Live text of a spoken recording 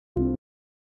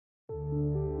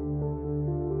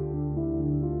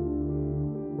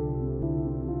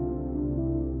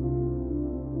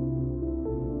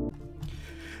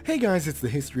Hey guys, it's the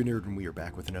History Nerd, and we are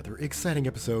back with another exciting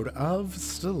episode of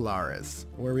Stellaris.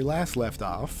 Where we last left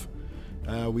off,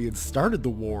 we had started the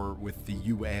war with the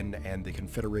UN and the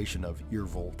Confederation of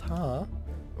Irvolta.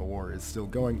 The war is still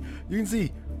going. You can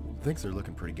see, things are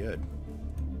looking pretty good.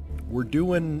 We're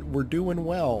doing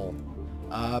well.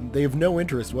 They have no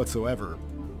interest whatsoever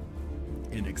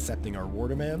in accepting our war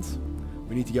demands.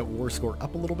 We need to get war score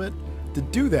up a little bit. To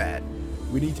do that,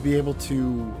 we need to be able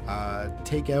to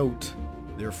take out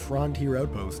their frontier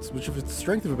outposts, which have a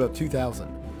strength of about 2,000.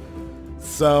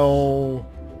 So,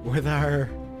 with our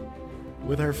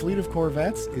fleet of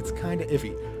corvettes, it's kind of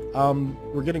iffy.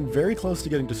 We're getting very close to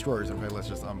getting destroyers. In fact, let's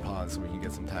just unpause so we can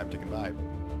get some time ticking by.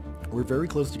 We're very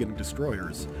close to getting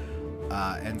destroyers,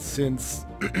 and since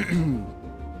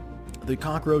the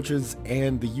cockroaches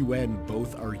and the UN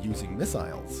both are using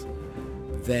missiles,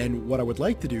 then what I would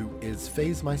like to do is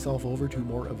phase myself over to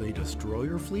more of a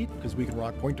destroyer fleet, because we can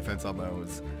rock point defense on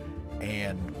those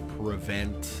and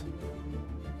prevent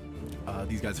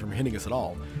these guys from hitting us at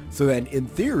all. So then, in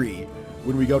theory,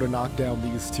 when we go to knock down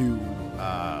these two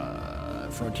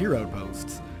frontier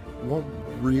outposts, it won't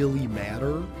really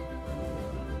matter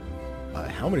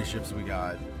how many ships we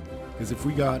got, because if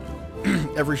we got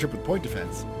every ship with point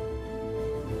defense,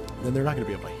 then they're not going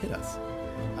to be able to hit us.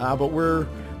 But we're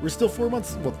still 4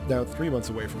 months, well, now 3 months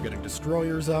away from getting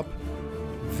destroyers up.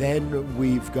 Then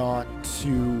we've got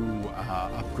to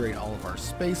upgrade all of our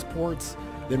spaceports.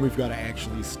 Then we've got to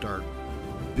actually start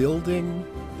building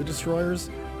the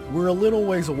destroyers. We're a little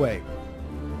ways away.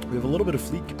 We have a little bit of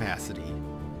fleet capacity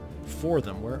for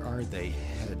them. Where are they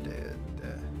headed?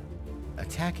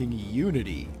 Attacking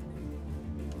Unity.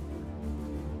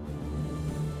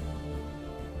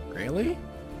 Really?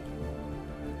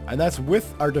 And that's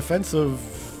with our defensive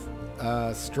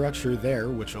structure there,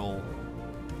 which will,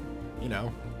 you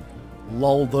know,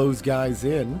 lull those guys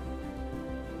in.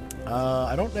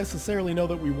 I don't necessarily know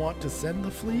that we want to send the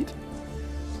fleet.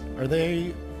 Are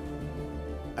they...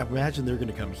 I imagine they're going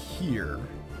to come here.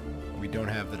 We don't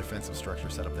have the defensive structure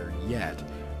set up there yet.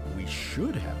 We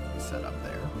should have them set up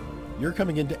there. You're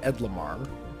coming into Edlamar,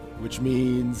 which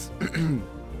means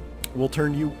we'll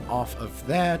turn you off of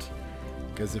that,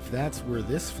 because if that's where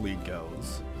this fleet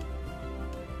goes...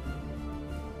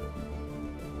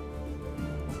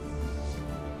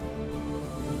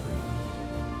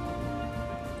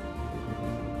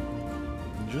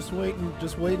 Just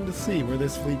waiting to see where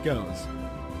this fleet goes.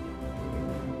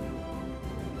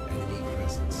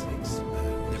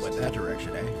 They went that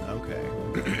direction, eh? Okay.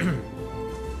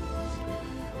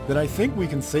 Then I think we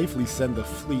can safely send the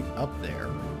fleet up there.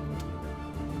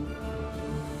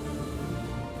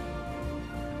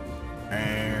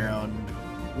 And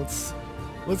let's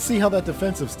see how that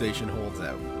defensive station holds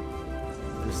out.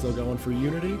 They're still going for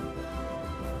Unity.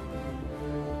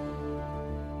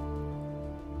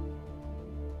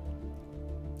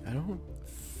 I don't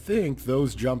think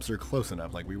those jumps are close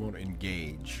enough. Like, we won't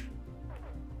engage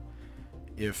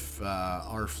if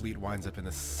our fleet winds up in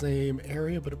the same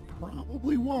area, but it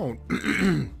probably won't.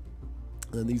 Then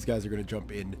these guys are going to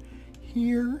jump in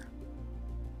here.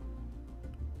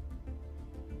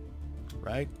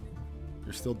 Right?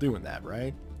 You're still doing that,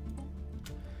 right?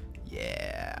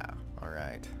 Yeah.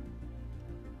 Alright.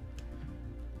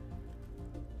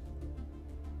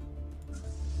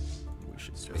 We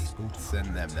should just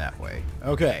send them that way.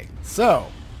 Okay, so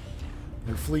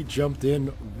their fleet jumped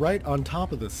in right on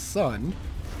top of the sun.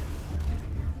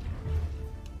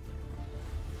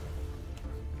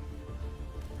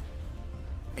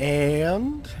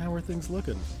 And how are things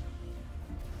looking?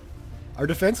 Our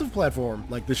defensive platform,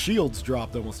 like the shields,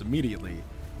 dropped almost immediately,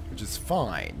 which is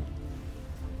fine.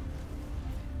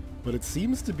 But it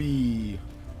seems to be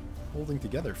holding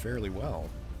together fairly well.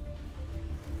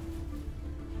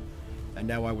 And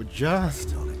now I would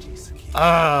just...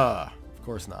 of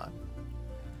course not.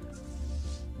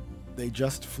 They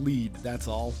just fleed, that's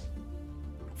all.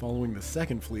 Following the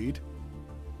second fleet.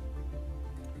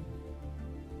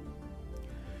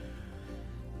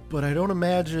 But I don't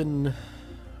imagine...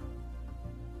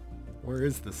 Where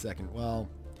is the second? Well,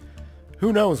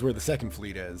 who knows where the second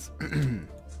fleet is?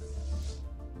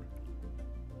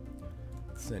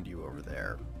 Send you over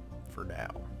there for now.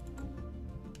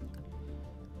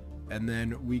 And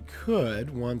then we could,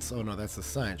 once... Oh no, that's the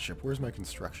science ship. Where's my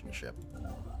construction ship?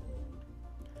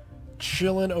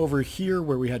 Chilling over here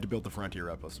where we had to build the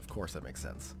frontier outpost. Of course, that makes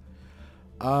sense.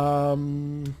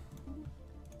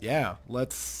 Yeah,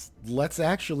 let's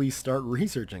actually start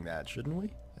researching that, shouldn't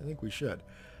we? I think we should.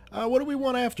 What do we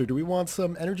want after? Do we want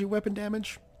some energy weapon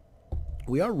damage?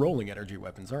 We are rolling energy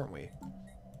weapons, aren't we?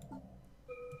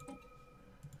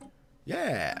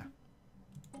 Yeah.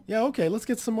 Yeah, okay, let's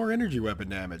get some more energy weapon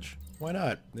damage. Why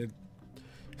not? I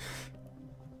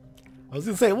was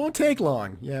going to say, it won't take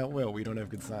long. Yeah, it will. We don't have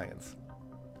good science.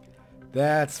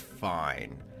 That's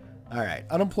fine. Alright,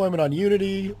 unemployment on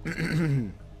Unity.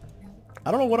 I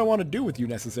don't know what I want to do with you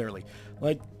necessarily.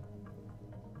 Like,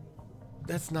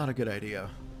 that's not a good idea.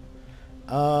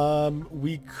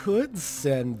 We could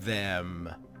send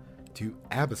them to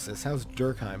Abyssus. How's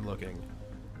Durkheim looking?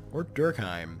 Or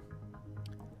Durkheim?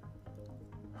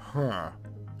 Huh.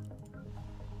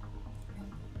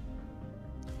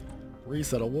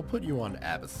 Resettle. We'll put you on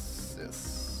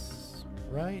Abyssus.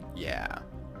 Right? Yeah.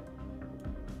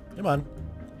 Come on.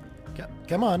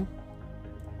 Come on.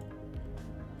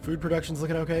 Food production's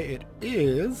looking okay. It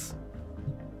is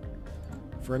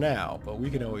for now, but we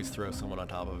can always throw someone on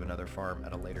top of another farm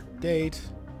at a later date.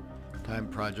 Time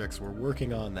projects we're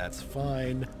working on, that's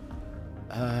fine.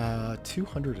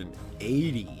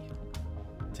 280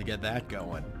 to get that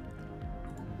going.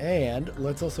 And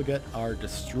let's also get our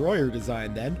destroyer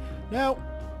design then. Now,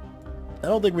 I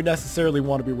don't think we necessarily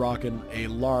want to be rocking a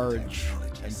large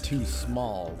and two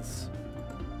smalls.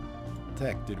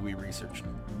 Tech, did we research?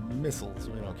 Missiles,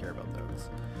 we don't care about those.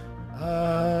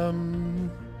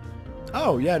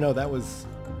 Oh yeah, no, that was.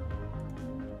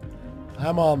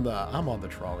 I'm on the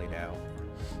trolley now.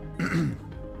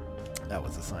 That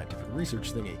was a scientific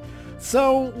research thingy.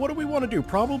 So what do we want to do?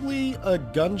 Probably a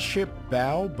gunship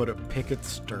bow, but a picket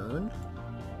stern.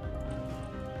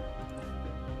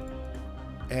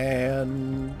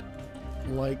 And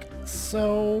like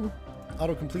so.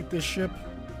 Auto-complete this ship.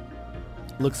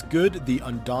 Looks good. The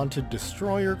Undaunted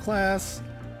Destroyer class.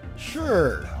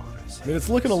 Sure. I mean, it's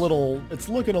looking a little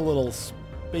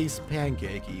space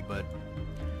pancakey, but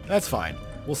that's fine.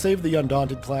 We'll save the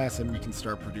Undaunted class and we can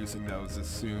start producing those as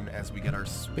soon as we get our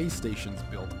space stations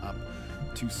built up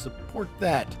to support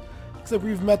that. Except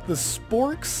we've met the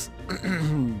Sporks.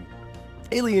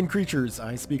 Alien creatures.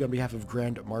 I speak on behalf of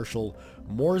Grand Marshal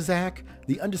Morzak,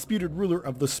 the undisputed ruler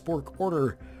of the Spork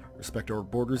Order. Respect our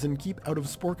borders and keep out of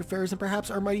Spork affairs, and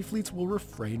perhaps our mighty fleets will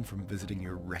refrain from visiting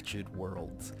your wretched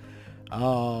worlds.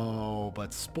 Oh,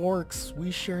 but Sporks,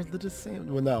 we share the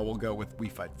same. Well, no, we'll go with we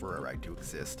fight for our right to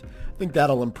exist. I think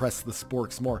that'll impress the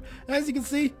Sporks more. And as you can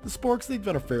see, the Sporks, they've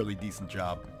done a fairly decent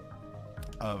job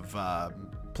of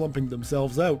plumping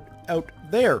themselves out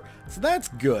there. So that's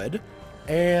good.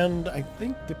 And I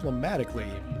think diplomatically,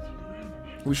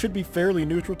 we should be fairly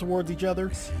neutral towards each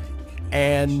other.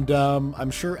 And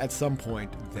I'm sure at some point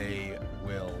they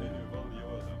will.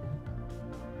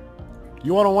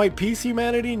 You want a white peace,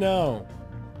 humanity? No.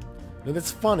 And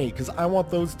it's funny, because I want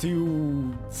those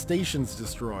two stations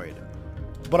destroyed.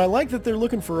 But I like that they're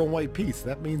looking for a white peace.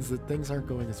 That means that things aren't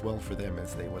going as well for them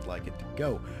as they would like it to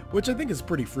go. Which I think is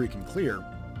pretty freaking clear.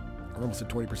 We're almost at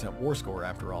 20% war score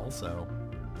after all, so...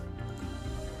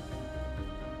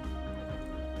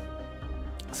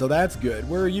 So that's good.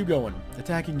 Where are you going?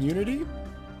 Attacking Unity?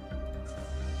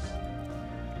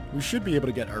 We should be able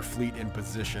to get our fleet in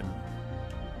position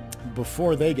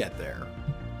before they get there.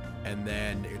 And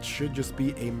then it should just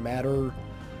be a matter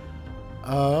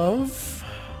of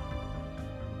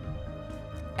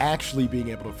actually being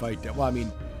able to fight them. Well, I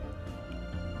mean,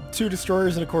 2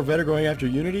 destroyers and a corvette are going after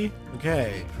Unity?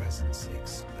 Okay.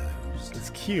 It's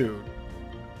cute.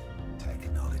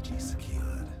 Technology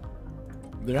secured.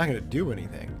 They're not going to do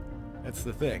anything. That's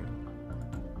the thing.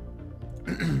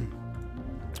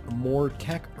 More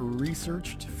tech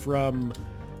researched from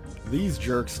these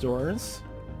jerk stores.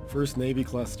 First Navy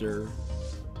cluster.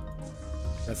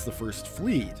 That's the first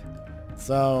fleet.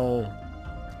 So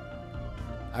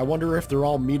I wonder if they're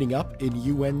all meeting up in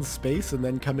UN space and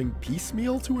then coming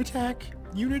piecemeal to attack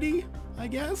Unity, I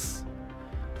guess?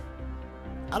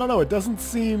 I don't know, it doesn't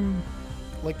seem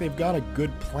like they've got a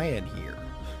good plan here.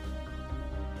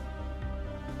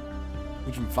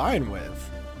 Which I'm fine with.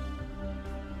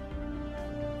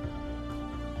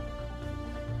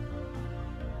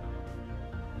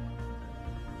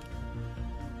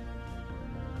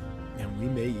 And we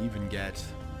may even get...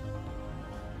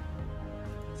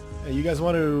 Hey, you guys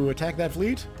want to attack that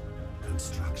fleet?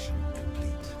 Construction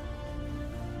complete.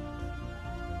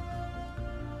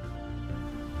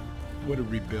 What a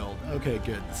rebuild. Okay,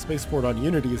 good. The spaceport on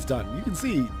Unity is done. You can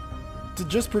see, to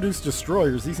just produce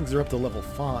destroyers, these things are up to level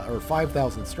 5 or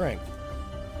 5,000 strength.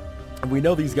 And we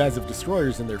know these guys have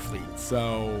destroyers in their fleet,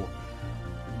 so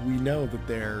we know that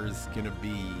there's going to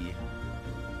be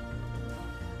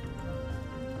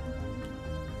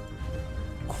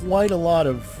quite a lot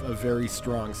of very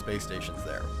strong space stations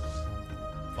there.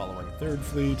 Following third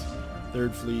fleet,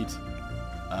 going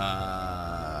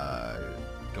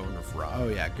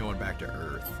to going back to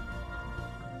Earth.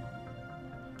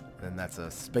 And that's a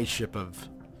spaceship of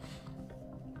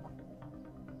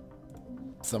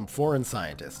some foreign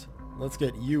scientist. Let's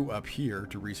get you up here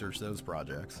to research those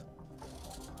projects.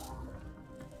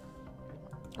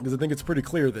 Because I think it's pretty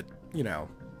clear that, you know,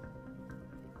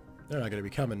 they're not going to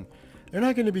be coming. They're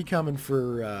not going to be coming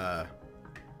for,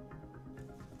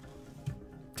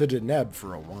 to Deneb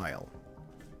for a while.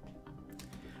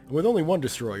 And with only one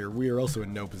destroyer, we are also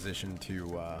in no position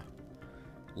to,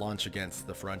 launch against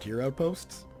the frontier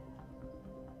outposts.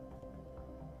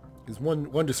 Because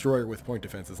one destroyer with point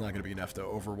defense is not going to be enough to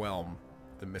overwhelm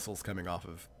the missiles coming off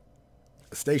of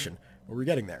a station. But we're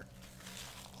getting there.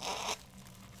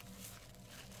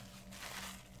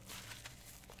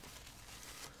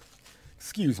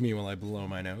 Excuse me while I blow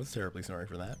my nose. Terribly sorry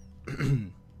for that.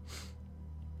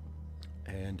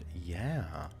 And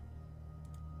yeah.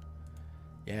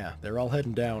 Yeah, they're all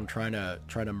heading down trying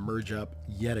to merge up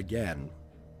yet again.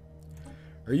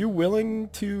 Are you willing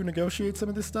to negotiate some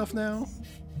of this stuff now?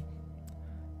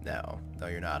 No. No,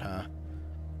 you're not, huh?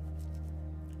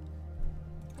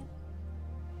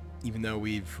 Even though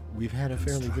we've had a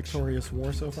fairly victorious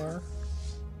war so far.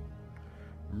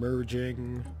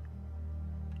 Merging.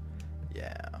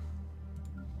 Yeah.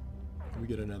 Can we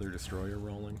get another destroyer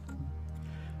rolling?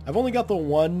 I've only got the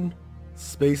one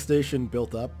space station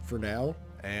built up for now,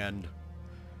 and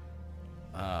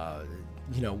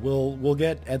you know, we'll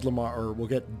get Edlamar, or we'll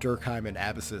get Durkheim and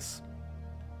Abyssus,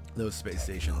 those space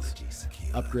stations,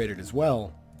 upgraded as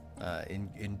well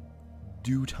in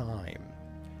due time.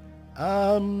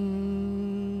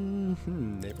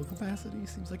 Naval capacity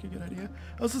seems like a good idea.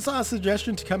 I also saw a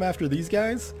suggestion to come after these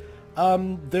guys.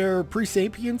 They're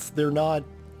pre-sapients. They're not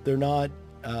the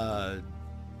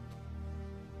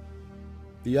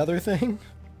other thing.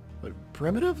 What,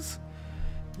 primitives?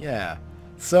 Yeah.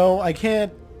 So I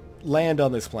can't land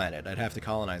on this planet. I'd have to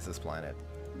colonize this planet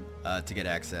to get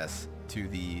access to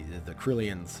the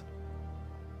Krillians,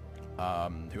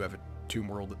 who have a tomb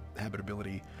world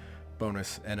habitability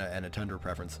bonus and a tundra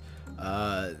preference.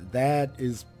 That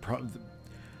is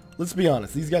let's be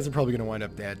honest, these guys are probably going to wind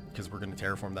up dead because we're going to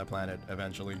terraform that planet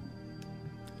eventually.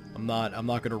 I'm not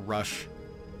going to rush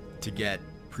to get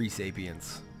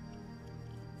pre-sapients.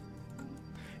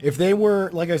 If they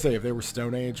were, like I say, if they were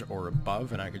Stone Age or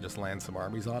above and I could just land some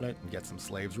armies on it and get some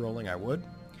slaves rolling, I would.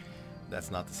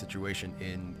 That's not the situation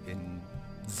in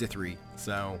Zithri,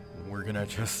 so we're going to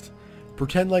just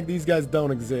pretend like these guys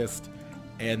don't exist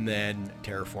and then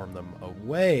terraform them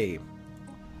away.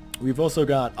 We've also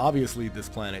got, obviously, this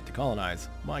planet to colonize.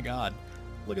 My god,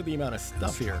 look at the amount of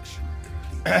stuff here.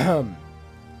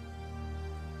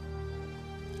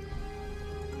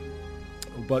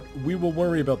 But we will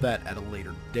worry about that at a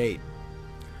later date.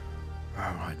 Oh,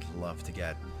 I'd love to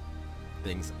get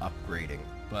things upgrading,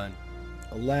 but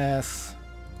alas,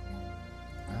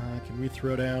 can we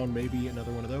throw down maybe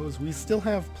another one of those? We still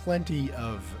have plenty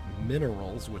of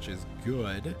minerals, which is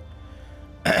good.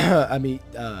 I mean,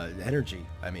 energy,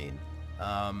 I mean.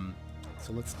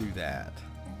 So let's do that.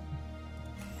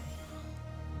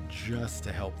 Just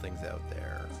to help things out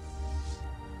there.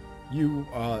 You,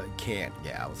 can't,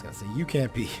 yeah, I was gonna say, you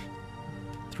can't be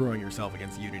throwing yourself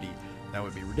against Unity. That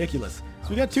would be ridiculous. So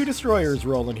we got 2 destroyers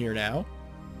rolling here now.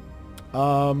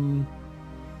 And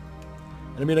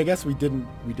I mean, I guess we didn't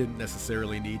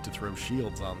necessarily need to throw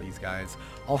shields on these guys.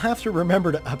 I'll have to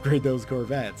remember to upgrade those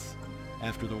corvettes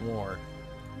after the war.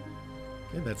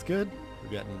 Okay, that's good.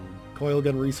 We're getting coil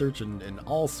gun research and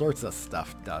all sorts of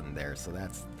stuff done there, so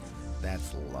that's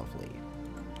lovely.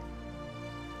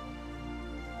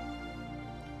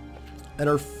 And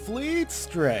our fleet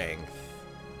strength.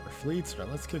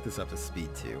 Let's kick this up to speed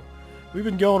 2. We've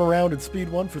been going around at speed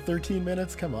 1 for 13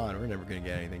 minutes. Come on, we're never going to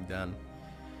get anything done.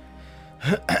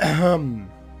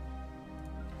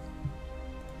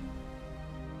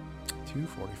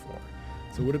 244.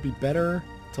 So would it be better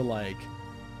to, like...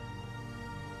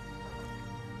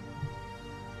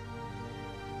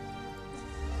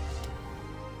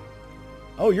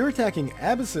 Oh, you're attacking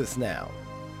Abyssus now.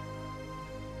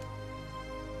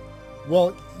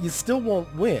 Well, you still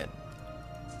won't win,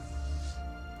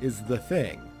 is the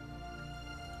thing.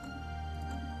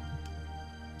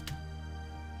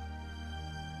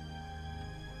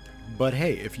 But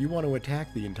hey, if you want to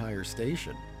attack the entire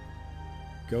station,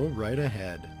 go right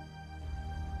ahead.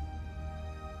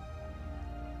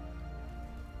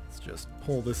 Let's just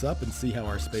pull this up and see how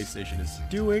our space station is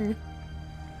doing.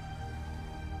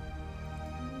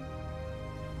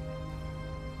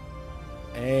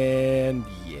 And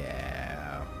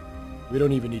yeah, we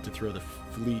don't even need to throw the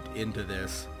fleet into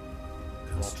this, I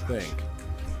don't think.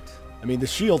 I mean, the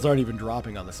shields aren't even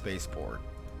dropping on the spaceport.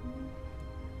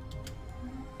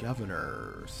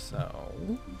 governor. So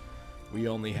we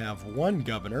only have one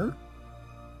governor.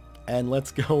 And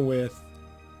let's go with...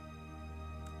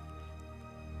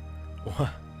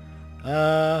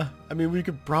 I mean, we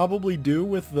could probably do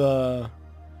with the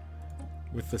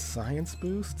science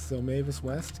boost, so Mavis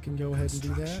West can go ahead and do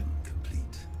that. Construction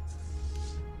complete.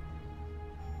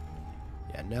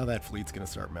 Yeah, now that fleet's gonna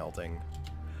start melting.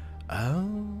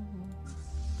 Oh,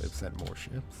 they've sent more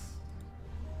ships.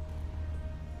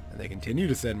 And they continue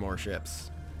to send more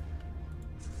ships.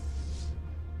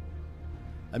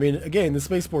 I mean, again, the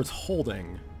Spaceport's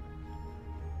holding.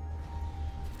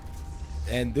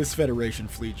 And this Federation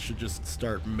fleet should just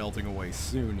start melting away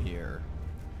soon here.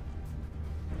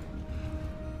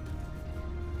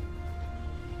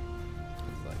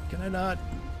 It's like, can I not?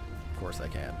 Of course I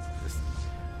can.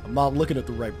 I'm not looking at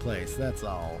the right place, that's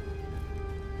all.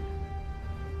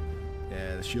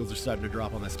 Yeah, the shields are starting to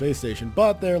drop on the space station,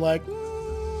 but they're like,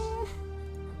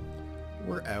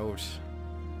 we're out.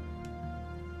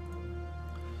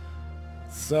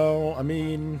 So, I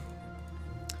mean,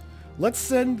 let's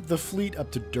send the fleet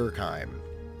up to Durkheim.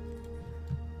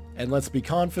 And let's be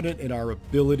confident in our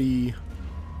ability...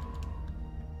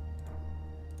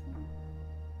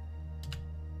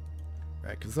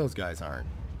 Right, because those guys aren't.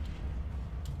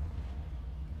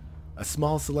 A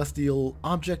small celestial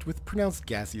object with pronounced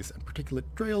gaseous and particulate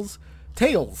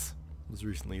tails was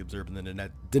recently observed in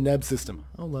the Deneb system.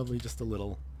 Oh, lovely, just a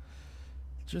little.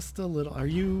 Just a little. Are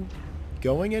you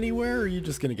going anywhere, or are you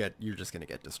just gonna get? You're just gonna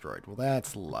get destroyed. Well,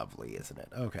 that's lovely, isn't it?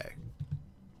 Okay.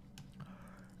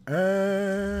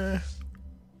 Yeah,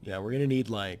 we're gonna need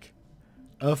like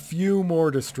a few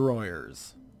more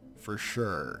destroyers, for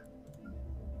sure.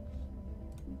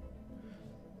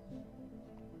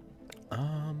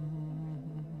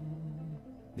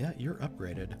 Yeah, you're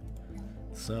upgraded.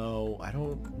 So, I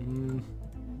don't...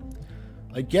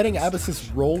 like, getting Abyssus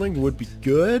rolling would be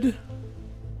good.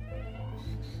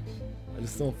 I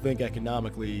just don't think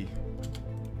economically...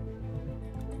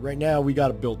 Right now, we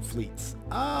gotta build fleets.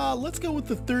 Let's go with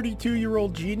the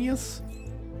 32-year-old genius.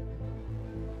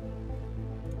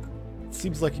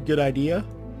 Seems like a good idea.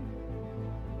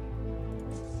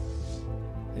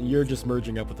 And you're just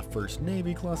merging up with the First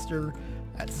Navy cluster.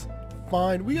 That's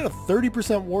fine. We got a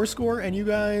 30% war score, and you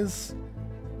guys...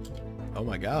 Oh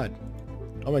my god.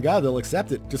 Oh my god, they'll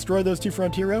accept it. Destroy those 2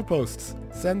 frontier outposts.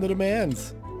 Send the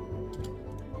demands.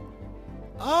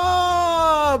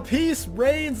 Peace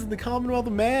reigns in the Commonwealth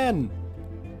of Man.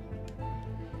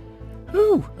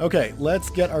 Whew. Okay, let's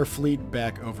get our fleet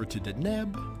back over to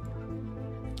Deneb.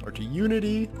 Or to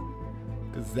Unity.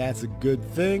 Because that's a good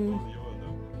thing.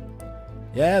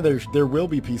 Yeah, there will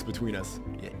be peace between us.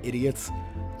 You idiots.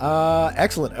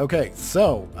 Excellent. Okay,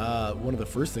 so, one of the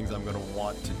first things I'm going to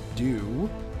want to do...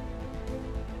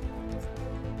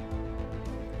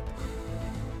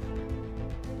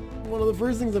 One of the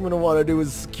first things I'm going to want to do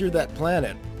is secure that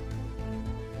planet.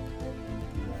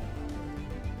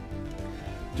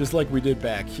 Just like we did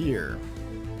back here.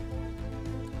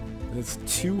 And it's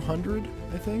 200,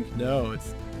 I think? No,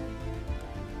 it's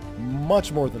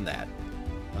much more than that.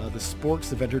 The Sporks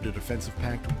have entered a defensive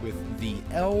pact with the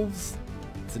Elves.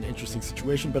 It's an interesting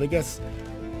situation, but I guess,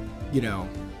 you know,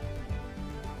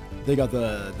 they got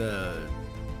the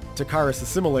Takaris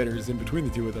assimilators in between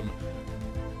the two of them.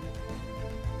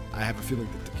 I have a feeling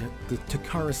that the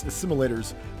Takaris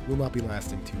assimilators will not be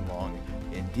lasting too long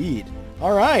indeed.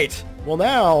 Alright, well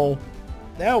now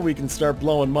we can start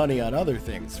blowing money on other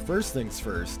things. First things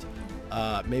first,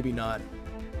 maybe not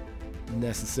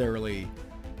necessarily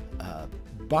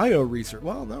bio-research.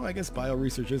 Well, no, I guess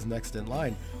bio-research is next in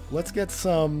line. Let's get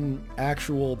some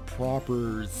actual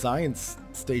proper science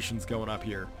stations going up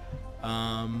here.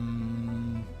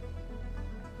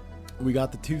 We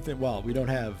got the 2 thing. Well, we don't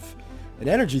have an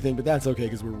energy thing, but that's okay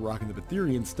because we're rocking the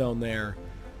Betherian stone there.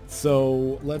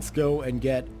 So let's go and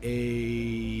get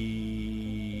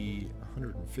a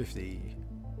 150.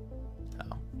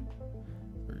 Oh,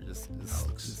 we're just a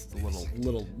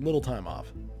little time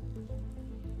off.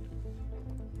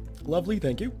 Lovely,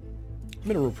 thank you.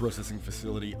 Mineral processing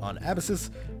facility on Abyssus.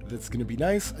 That's going to be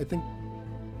nice, I think.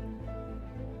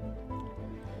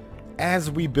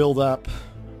 As we build up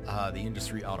the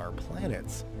industry on our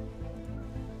planets,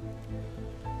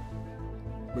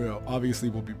 well, obviously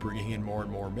we'll be bringing in more and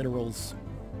more minerals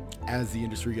as the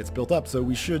industry gets built up, so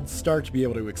we should start to be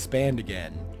able to expand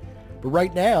again. But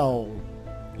right now,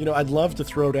 you know, I'd love to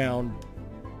throw down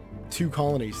 2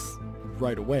 colonies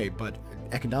right away, but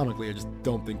economically I just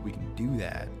don't think we can do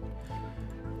that.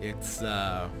 It's,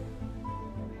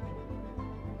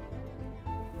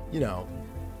 you know,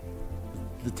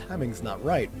 the timing's not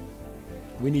right.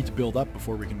 We need to build up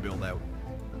before we can build out.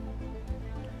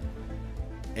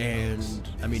 And,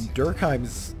 I mean,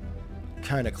 Durkheim's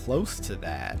kind of close to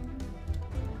that.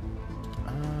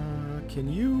 Can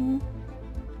you...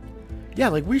 Yeah,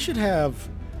 like, we should have...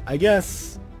 I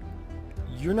guess...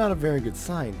 You're not a very good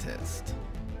scientist.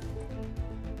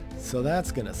 So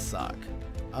that's gonna suck.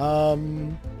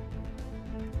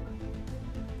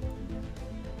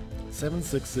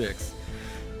 766.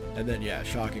 And then, yeah,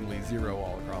 shockingly, 0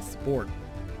 all across the board.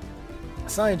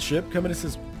 Science ship coming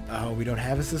assist... Oh, we don't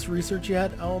have assist research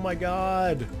yet? Oh my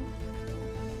god.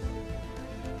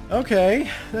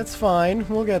 Okay, that's fine.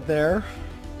 We'll get there.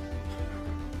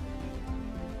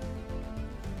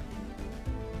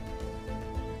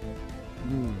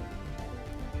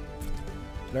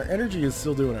 Our energy is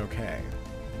still doing okay.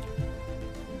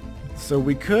 So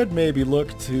we could maybe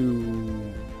look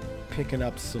to picking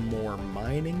up some more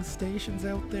mining stations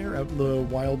out there, out in the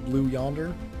wild blue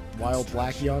yonder, wild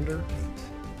black yonder.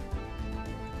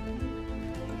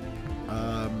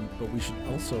 But we should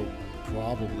also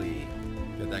probably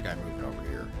get that guy moving over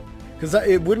here. Because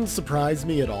it wouldn't surprise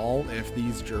me at all if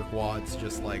these jerkwads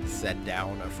just like set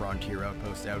down a frontier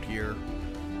outpost out here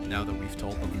now that we've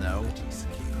told them no.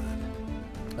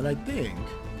 And I think,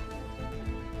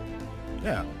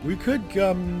 yeah, we could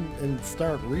come and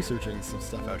start researching some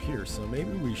stuff out here, so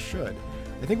maybe we should.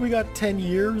 I think we got 10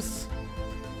 years.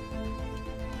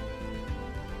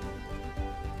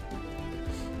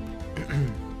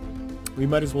 We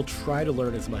might as well try to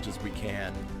learn as much as we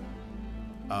can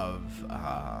of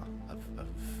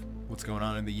what's going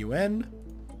on in the UN.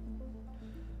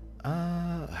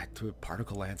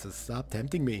 Particle lances, stop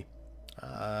tempting me.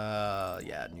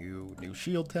 Yeah, new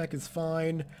shield tech is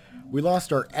fine. We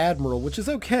lost our admiral, which is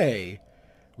okay.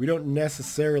 We don't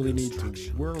necessarily need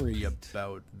to worry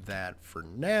about that for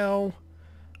now.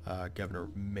 Governor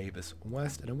Mavis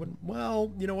West, and I wouldn't...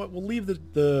 Well, you know what? We'll leave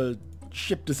the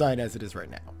ship design as it is right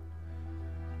now.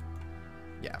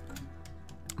 Yeah.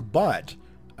 But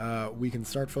we can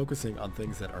start focusing on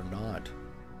things that are not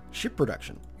ship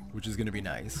production, which is going to be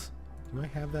nice. Do I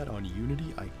have that on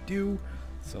Unity? I do.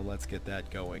 So let's get that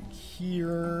going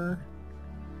here.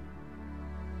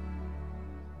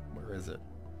 Where is it?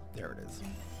 There it is.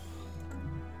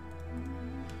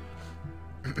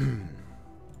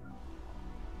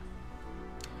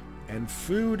 And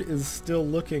food is still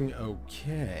looking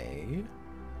okay.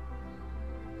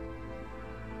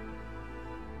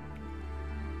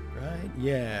 Right?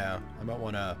 Yeah. I might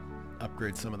want to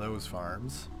upgrade some of those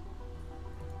farms.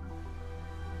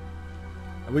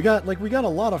 We got a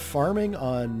lot of farming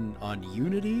on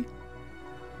Unity,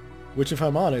 which, if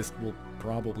I'm honest, will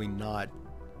probably not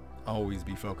always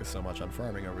be focused so much on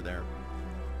farming over there.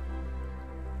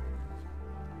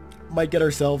 Might get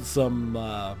ourselves some,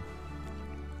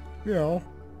 you know,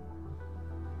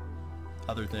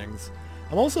 other things.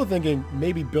 I'm also thinking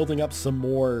maybe building up some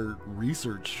more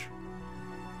research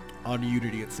on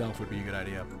Unity itself would be a good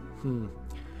idea.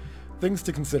 Things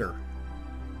to consider.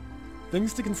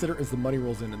 Things to consider as the money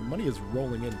rolls in, and the money is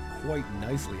rolling in quite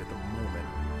nicely at the moment.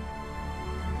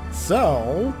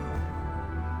 So,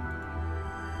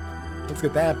 let's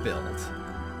get that built.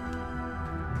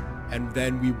 And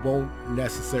then we won't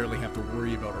necessarily have to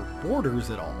worry about our borders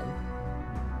at all.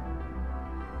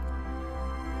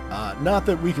 Not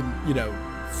that we can, you know,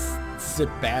 sit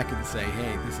back and say,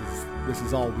 hey, this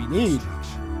is all we need.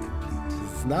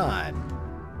 It's not.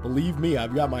 Believe me,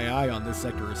 I've got my eye on this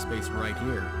sector of space right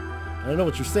here. I don't know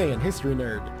what you're saying, history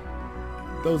nerd.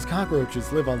 Those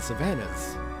cockroaches live on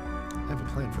savannas. I have a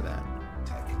plan for that.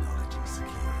 Technology secure.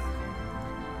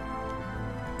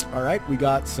 Alright, we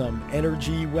got some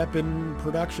energy weapon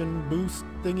production boost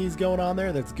thingies going on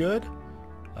there. That's good.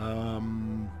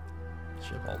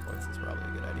 Ship all points is probably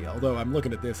a good idea. Although I'm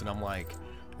looking at this and I'm like,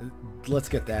 let's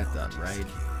get that done, right?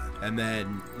 And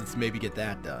then let's maybe get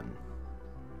that done.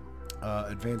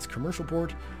 Advanced commercial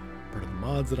port. Part of the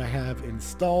mods that I have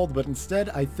installed, but instead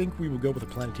I think we will go with a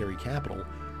planetary capital.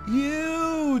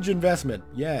 Huge investment!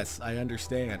 Yes, I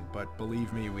understand, but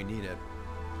believe me, we need it.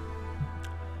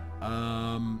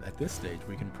 At this stage,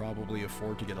 we can probably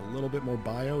afford to get a little bit more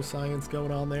bioscience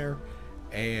going on there,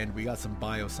 and we got some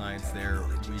bioscience there.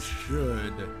 We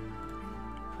should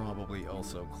probably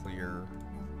also clear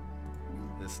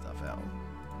this stuff out,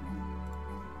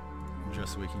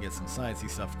 just so we can get some sciencey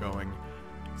stuff going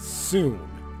soon.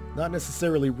 Not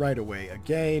necessarily right away.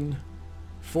 Again,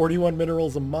 41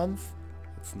 minerals a month.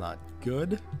 It's not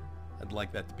good. I'd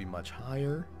like that to be much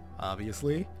higher,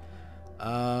 obviously.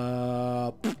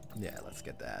 Yeah, let's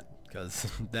get that, because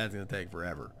that's going to take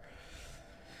forever.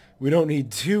 We don't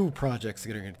need 2 projects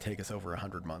that are going to take us over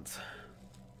 100 months.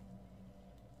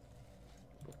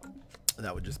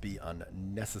 That would just be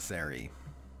unnecessary.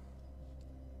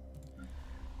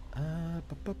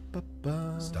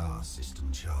 Star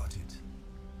system charted.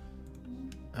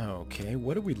 Okay,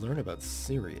 what did we learn about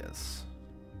Sirius?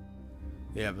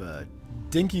 They have a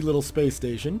dinky little space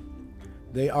station.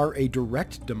 They are a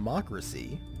direct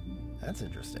democracy. That's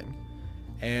interesting.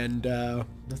 And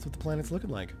that's what the planet's looking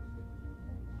like.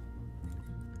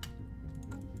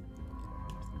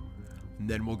 And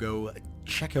then we'll go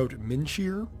check out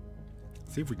Minshir.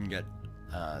 See if we can get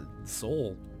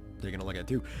Sol taking a look at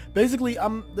too. Basically,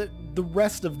 the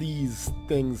rest of these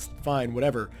things, fine,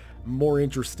 whatever. I'm more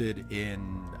interested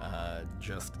in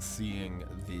just seeing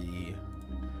the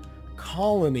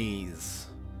colonies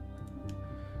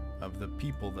of the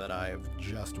people that I have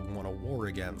just won a war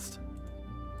against.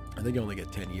 I think you only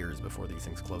get 10 years before these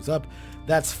things close up.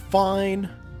 That's fine.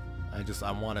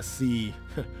 I want to see...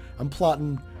 I'm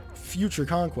plotting future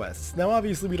conquests. Now,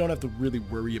 obviously, we don't have to really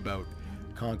worry about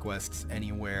conquests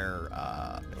anywhere.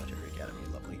 Military Academy,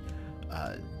 lovely.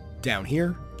 Down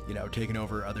here, you know, taking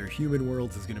over other human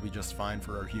worlds is going to be just fine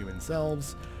for our human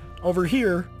selves. Over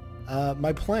here,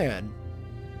 my plan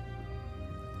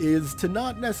is to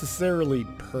not necessarily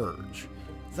purge.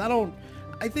 'Cause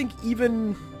I think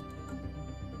even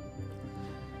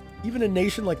a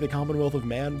nation like the Commonwealth of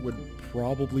Man would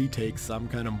probably take some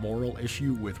kind of moral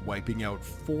issue with wiping out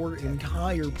 4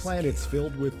 entire planets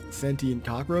filled with sentient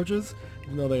cockroaches,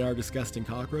 even though they are disgusting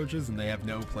cockroaches and they have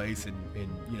no place in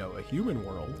you know, a human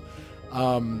world.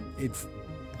 It's,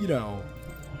 you know,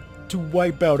 to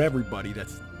wipe out everybody,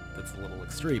 that's a little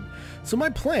extreme. So my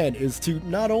plan is to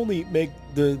not only make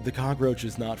the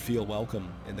cockroaches not feel welcome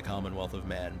in the Commonwealth of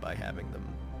Man by having them,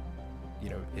 you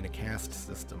know, in a caste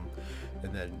system,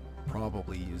 and then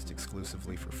probably used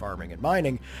exclusively for farming and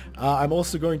mining, I'm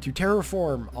also going to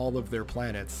terraform all of their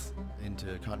planets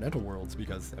into continental worlds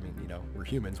because, I mean, you know, we're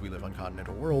humans, we live on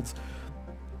continental worlds,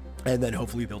 and then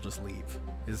hopefully they'll just leave,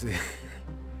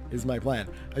 is my plan.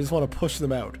 I just want to push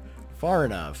them out far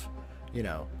enough, you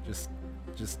know, just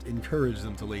encourage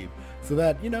them to leave, so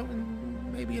that, you know,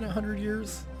 maybe in 100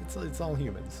 years, it's all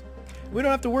humans. We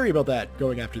don't have to worry about that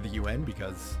going after the UN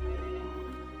because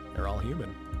they're all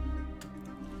human.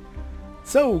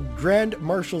 So, Grand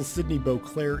Marshal Sidney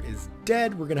Beauclair is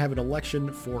dead. We're going to have an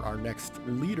election for our next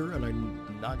leader, and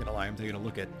I'm not going to lie, I'm taking a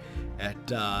look at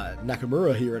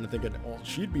Nakamura here, and I'm thinking, oh,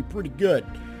 she'd be pretty good.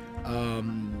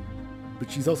 But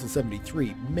she's also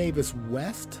 73. Mavis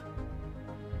West?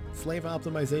 Slave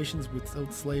optimizations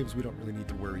without slaves, we don't really need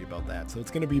to worry about that. So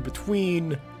it's going to be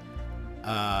between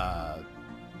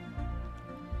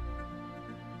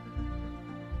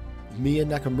Mia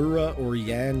Nakamura or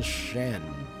Yan Shen.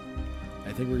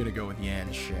 I think we're going to go with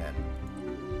Yan Shen.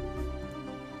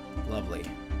 Lovely.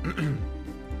 I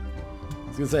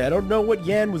was going to say, I don't know what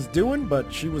Yan was doing,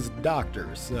 but she was a doctor,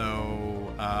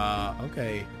 so,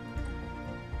 okay.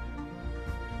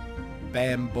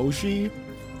 Bamboshi?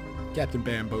 Captain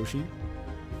Bamboshi.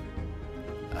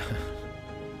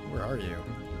 Where are you?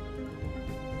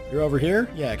 You're over here?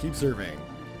 Yeah, keep surveying.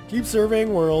 Keep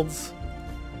surveying worlds.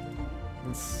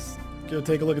 Let's go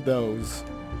take a look at those.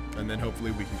 And then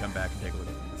hopefully we can come back and take a look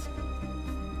at these.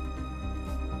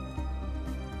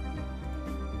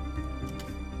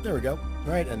 There we go.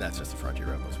 Right, and that's just a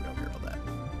frontier outpost. We don't care about that.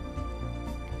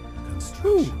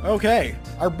 Whew, okay.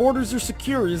 Our borders are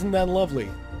secure. Isn't that lovely?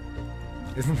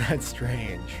 Isn't that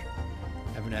strange?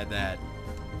 Haven't had that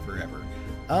forever.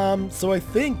 So I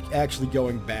think actually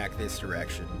going back this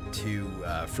direction to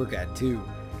Furkat 2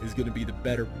 is going to be the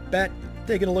better bet.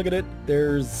 Taking a look at it,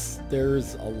 there's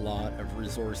a lot of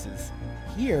resources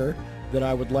here that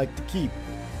I would like to keep.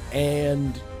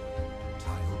 And,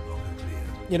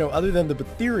 you know, other than the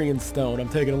Betherian stone, I'm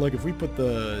taking a look. If we put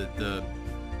the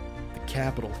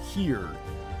capital here,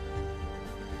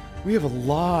 we have a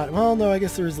lot. Well, no, I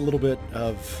guess there is a little bit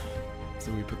of...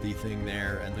 So we put the thing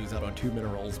there and lose out on 2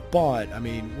 minerals. But, I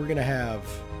mean, we're going to have...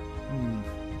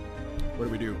 what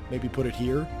do we do? Maybe put it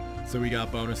here? So we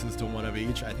got bonuses to 1 of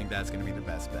each. I think that's going to be the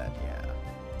best bet, yeah.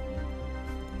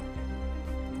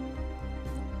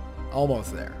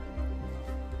 Almost there.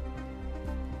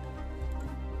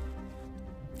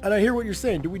 And I hear what you're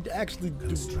saying. Do we actually...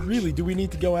 do we need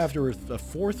to go after a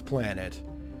 4th planet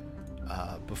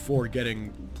before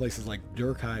getting places like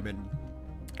Durkheim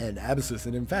and Abyssus,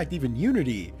 and in fact even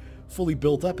Unity fully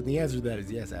built up? And the answer to that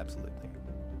is yes, absolutely.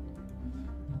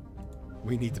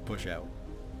 We need to push out.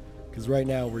 Because right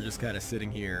now we're just kind of sitting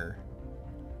here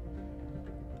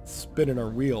spinning our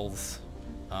wheels.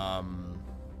 And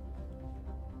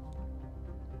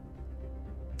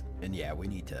yeah, we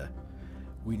need to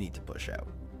push out.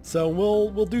 So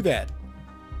we'll do that.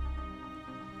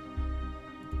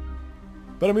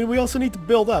 But I mean, we also need to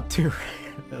build up too.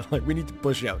 Like, we need to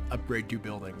push out, upgrade 2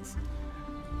 buildings.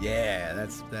 Yeah,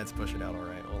 that's pushing out all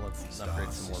right. Well, let's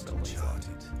upgrade some more buildings.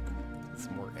 Get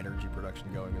some more energy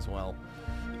production going as well.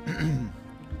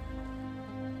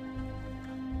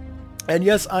 And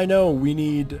yes, I know we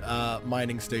need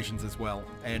mining stations as well,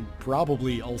 and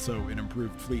probably also an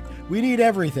improved fleet. We need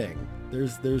everything.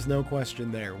 There's no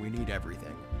question there. We need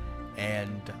everything,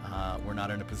 and we're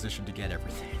not in a position to get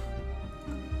everything.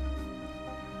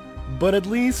 But at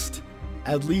least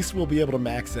we'll be able to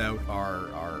max out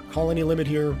our colony limit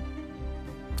here.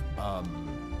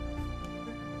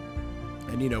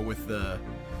 And you know, with the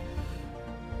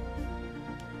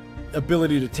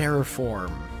ability to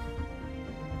terraform,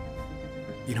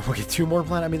 you know, we'll get 2 more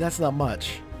planets. I mean, that's not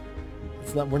much.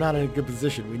 We're not in a good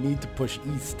position. We need to push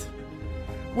east.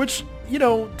 Which, you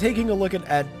know, taking a look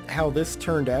at how this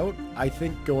turned out, I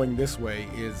think going this way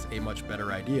is a much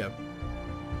better idea.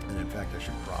 And in fact, I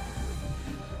should probably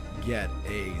get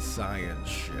a science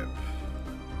ship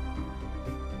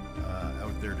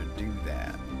out there to do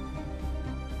that.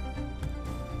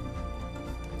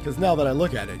 Because now that I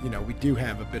look at it, you know, we do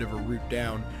have a bit of a route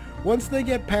down. Once they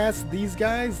get past these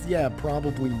guys, yeah,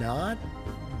 probably not.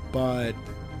 But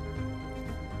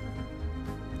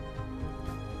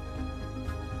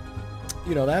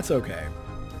you know, that's okay.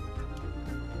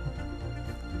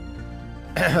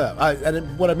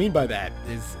 And what I mean by that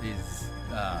is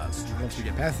once we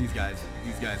get past these guys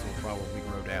will probably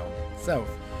grow down south.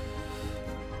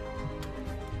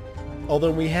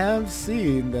 Although we have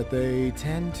seen that they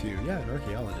tend to, yeah, an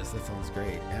archaeologist, that sounds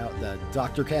great. Now,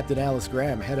 Dr. Captain Alice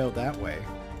Graham, head out that way.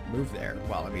 Move there.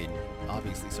 Well, I mean,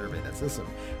 obviously survey that system.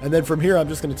 And then from here, I'm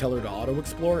just going to tell her to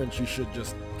auto-explore, and she should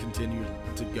just continue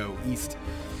to go east.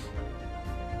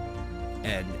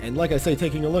 And like I say,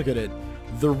 taking a look at it,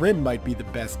 the rim might be the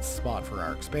best spot for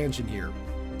our expansion here.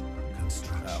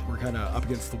 We're kind of up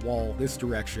against the wall this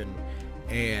direction.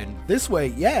 And this way,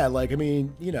 yeah, like, I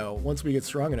mean, you know, once we get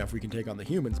strong enough, we can take on the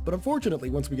humans. But unfortunately,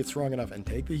 once we get strong enough and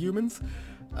take the humans,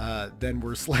 then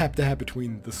we're slap dab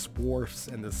between the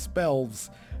Sporfs and the Spelves.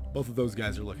 Both of those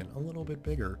guys are looking a little bit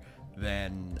bigger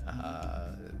than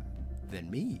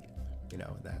me. You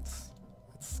know, that's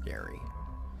scary.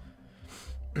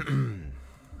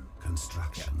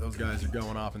 Construction. Yeah, those guys are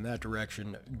going off in that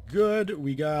direction. Good.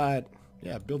 We got,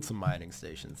 yeah, build some mining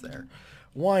stations there.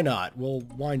 Why not? We'll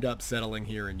wind up settling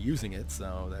here and using it,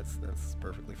 so that's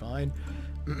perfectly fine.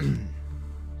 We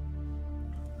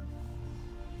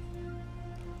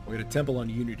got a temple on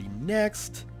Unity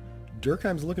next.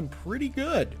 Durkheim's looking pretty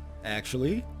good,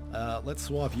 actually. Let's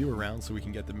swap you around so we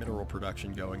can get the mineral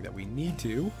production going that we need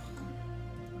to.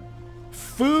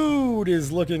 Food is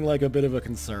looking like a bit of a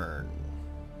concern.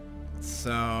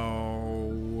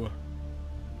 So,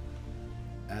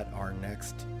 at our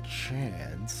next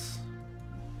chance,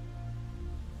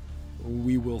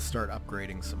 we will start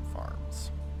upgrading some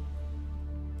farms.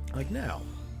 Like now.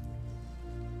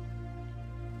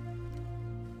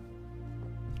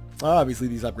 Obviously,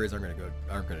 these upgrades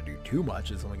aren't going to do too much.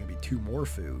 It's only going to be 2 more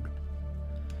food.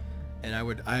 And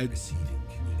I'd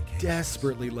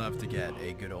desperately love to get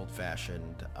a good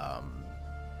old-fashioned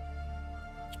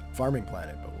farming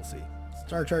planet, but we'll see.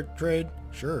 Star chart trade,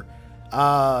 sure.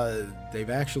 They've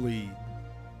actually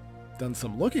done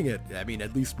some looking at. I mean,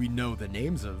 at least we know the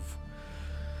names of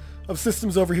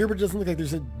systems over here, but it doesn't look like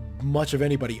there's much of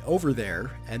anybody over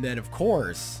there. And then, of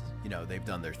course, you know, they've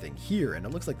done their thing here, and it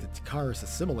looks like the Takaris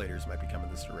assimilators might be coming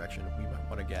this direction. We might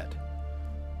want to get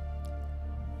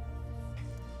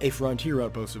a frontier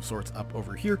outpost of sorts up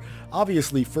over here.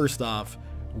 Obviously, first off,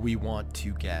 we want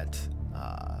to get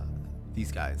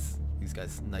these guys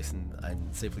nice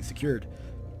and safely secured.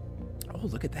 Oh,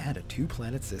 look at that, a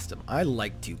 2-planet system. I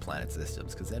like 2-planet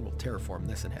systems, because then we'll terraform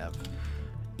this and have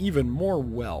even more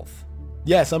wealth.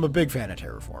 Yes, I'm a big fan of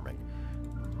terraforming.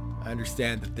 I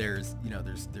understand that there's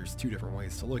 2 different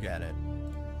ways to look at it.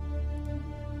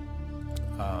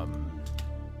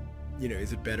 You know,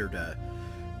 is it better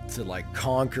to like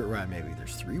conquer, right, maybe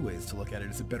there's 3 ways to look at it.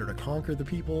 Is it better to conquer the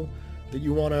people that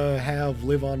you want to have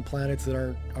live on planets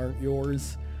that aren't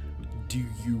yours? Do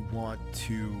you want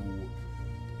to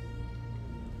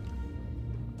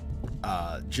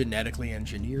genetically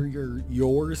engineer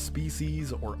your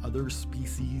species or other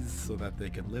species so that they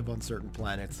can live on certain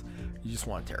planets? You just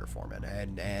want to terraform it,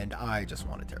 and I just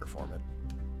want to terraform it.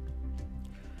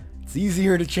 It's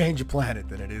easier to change a planet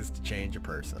than it is to change a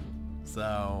person.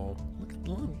 So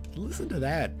listen to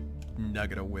that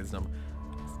nugget of wisdom.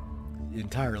 It's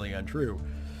entirely untrue.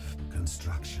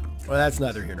 Construction. Well, that's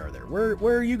neither here nor there.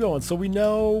 Where are you going? So we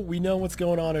know what's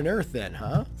going on Earth then,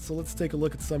 huh? So let's take a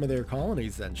look at some of their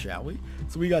colonies then, shall we?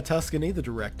 So we got Tuscany, the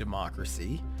direct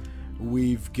democracy.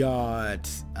 We've got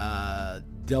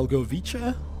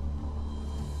Delgovica,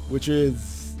 which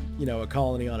is, you know, a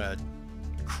colony on a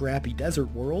crappy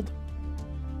desert world.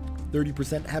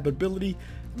 30% habitability.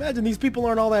 Imagine these people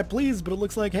aren't all that pleased, but it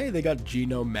looks like, hey, they got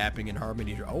genome mapping and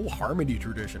harmony. Oh, harmony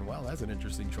tradition. Wow, that's an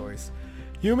interesting choice.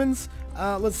 Humans,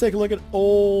 let's take a look at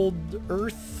old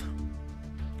Earth.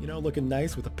 You know, looking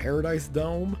nice with a paradise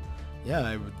dome. Yeah,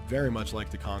 I would very much like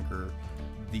to conquer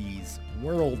these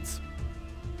worlds.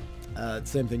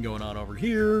 Same thing going on over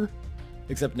here,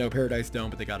 except no paradise dome,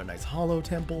 but they got a nice hollow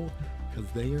temple, because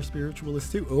they are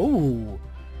spiritualists too. Oh,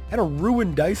 and a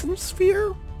ruined Dyson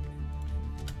sphere?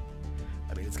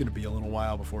 I mean, it's going to be a little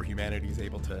while before humanity is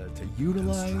able to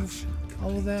utilize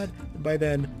all of that. And by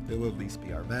then, they'll at least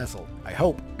be our vassal. I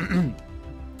hope.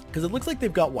 Because it looks like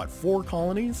they've got, what, 4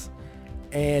 colonies?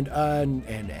 And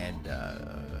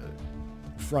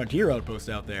frontier outpost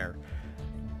out there.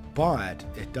 But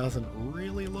it doesn't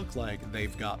really look like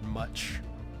they've got much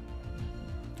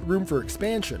room for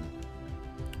expansion.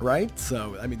 Right?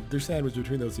 So, I mean, they're sandwiched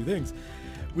between those two things.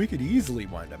 We could easily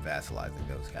wind up vassalizing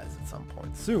those guys at some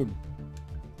point soon.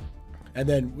 And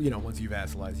then, you know, once you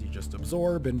vassalize, you just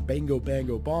absorb, and bango,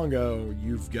 bango, bongo,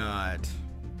 you've got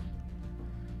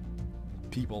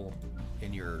people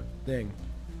in your thing.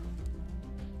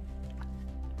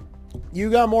 You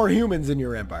got more humans in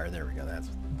your empire. There we go. That's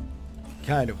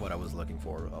kind of what I was looking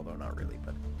for, although not really.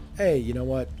 But hey, you know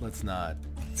what? Let's not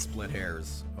split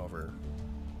hairs over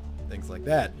things like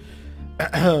that.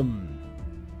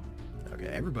 Okay,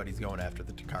 everybody's going after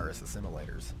the Takaris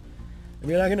assimilators. I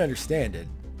mean, I can understand it.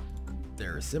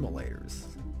 They're assimilators.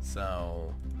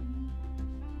 So,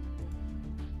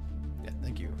 yeah,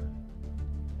 thank you.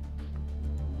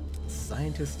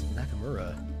 Scientist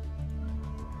Nakamura.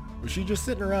 Was she just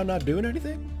sitting around not doing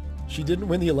anything? She didn't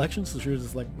win the election, so she was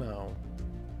just like, no.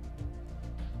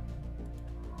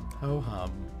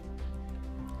 Ho-hum.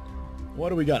 What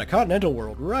do we got? A continental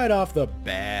world right off the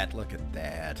bat. Look at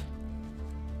that.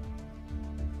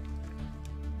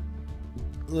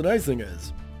 The nice thing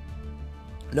is,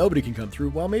 nobody can come through.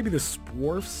 Well, maybe the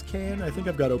Swarfs can. I think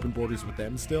I've got open borders with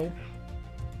them still.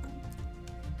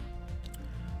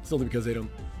 Still because they don't,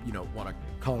 you know, want to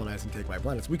colonize and take my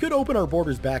planets. We could open our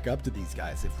borders back up to these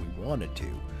guys if we wanted to.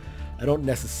 I don't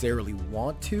necessarily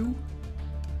want to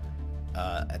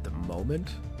at the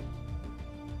moment,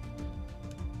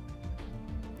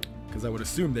 because I would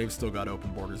assume they've still got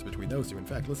open borders between those two. In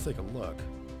fact, let's take a look.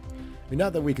 I mean,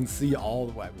 not that we can see all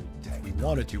the way. If we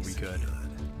wanted to, we could.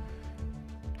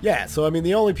 Yeah, so I mean,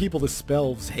 the only people the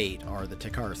Spells hate are the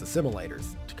Takaris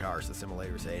assimilators. Takaris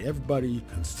assimilators hate everybody.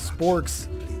 Sporks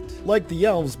like the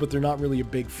elves, but they're not really a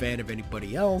big fan of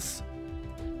anybody else.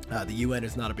 The UN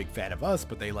is not a big fan of us,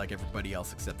 but they like everybody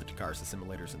else except the Takaris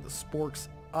assimilators and the Sporks.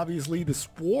 Obviously, the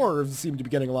Swarves seem to be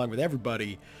getting along with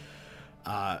everybody,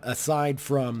 aside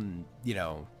from, you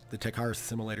know, the Takaris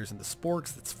assimilators and the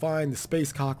Sporks. That's fine. The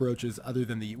space cockroaches, other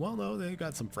than the, well, no, they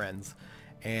got some friends.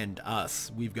 And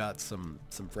us, we've got some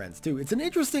friends too. It's an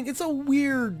interesting, it's a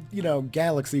weird, you know,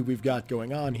 galaxy we've got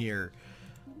going on here.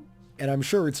 And I'm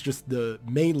sure it's just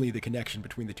mainly the connection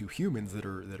between the two humans that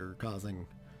are causing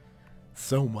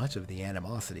so much of the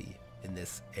animosity in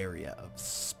this area of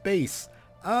space.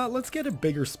 Let's get a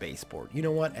bigger spaceport. You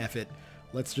know what? F it.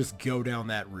 Let's just go down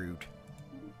that route.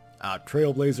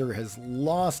 Trailblazer has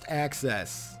lost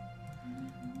access,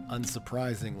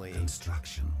 unsurprisingly.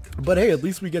 Construction. But hey, at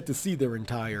least we get to see their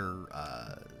entire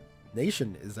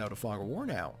nation is out of fog of war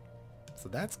now. So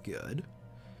that's good.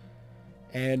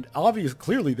 And obviously,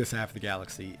 clearly this half of the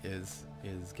galaxy is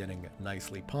getting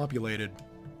nicely populated.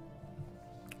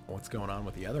 What's going on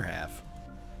with the other half?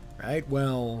 Right?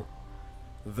 Well,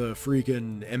 the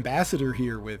freaking ambassador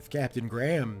here with Captain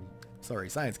Graham, sorry,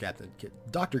 Science Captain,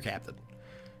 Dr. Captain,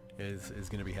 is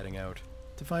going to be heading out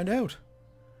to find out.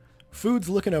 Food's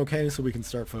looking okay, so we can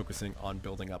start focusing on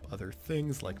building up other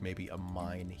things, like maybe a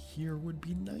mine here would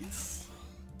be nice.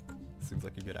 Seems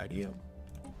like a good idea.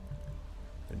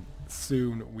 And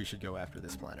soon we should go after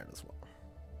this planet as well.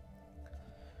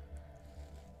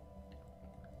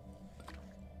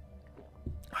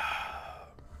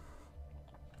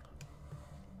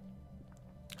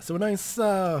 So a nice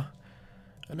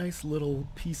little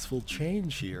peaceful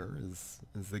change here as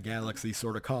the galaxy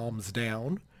sort of calms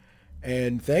down.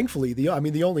 And thankfully, the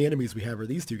only enemies we have are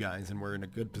these two guys, and we're in a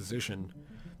good position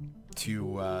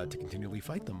to continually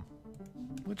fight them,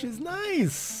 which is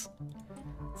nice.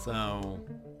 So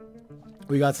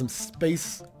we got some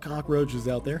space cockroaches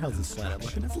out there. How's this planet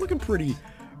looking? It's looking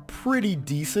pretty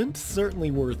decent.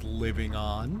 Certainly worth living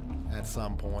on at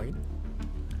some point.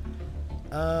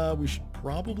 We should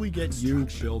probably get you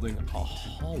building a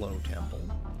hollow temple.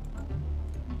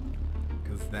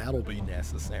 because that'll be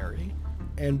necessary.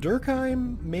 And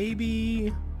Durkheim,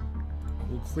 maybe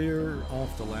we'll clear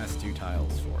off the last 2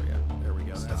 tiles for you. There we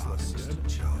go, that's looking good.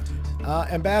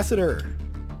 Ambassador!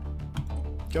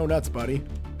 Go nuts, buddy.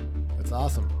 That's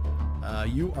awesome.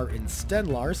 You are in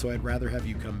Stellar, so I'd rather have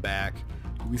you come back.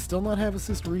 Do we still not have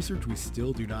assist research? We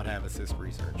still do not have assist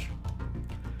research.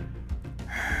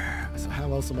 So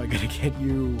how else am I gonna get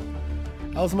you...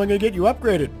 How else am I gonna get you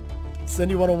upgraded?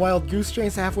 Send you on a wild goose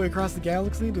chase halfway across the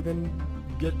galaxy to then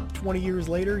get 20 years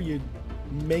later you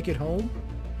make it home?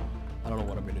 I don't know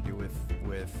what I'm gonna do with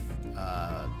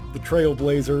the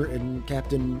Trailblazer and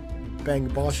Captain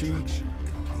Bangboshi.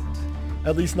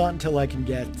 At least not until I can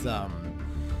get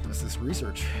assist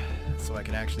research, so I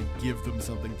can actually give them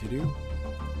something to do.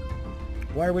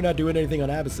 Why are we not doing anything on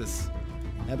Abyssus?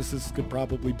 Abyssus could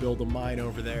probably build a mine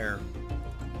over there.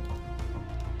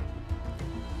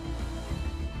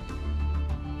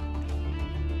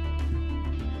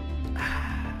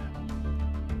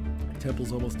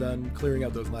 Temple's almost done. Clearing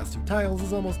out those last 2 tiles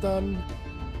is almost done.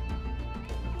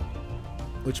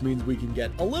 Which means we can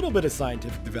get a little bit of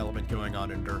scientific development going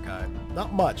on in Durkheim.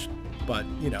 Not much, but,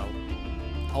 you know,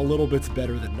 a little bit's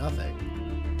better than nothing.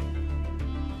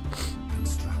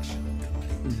 Construction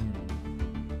complete.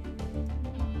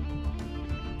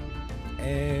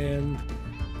 And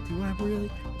do I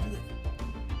really...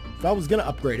 If I was going to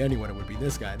upgrade anyone, it would be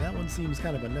this guy. That one seems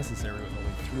kind of unnecessary with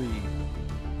only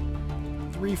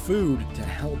 3 food to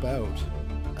help out.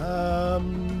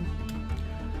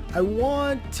 I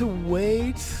want to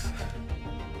wait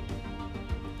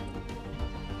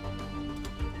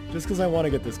just because I want to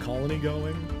get this colony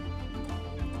going.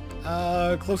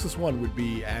 Closest one would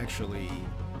be actually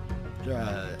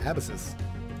Abyssus.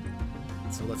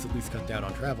 So let's at least cut down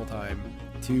on travel time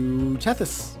to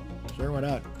Tethys. Sure, why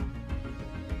not?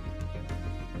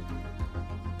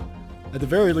 At the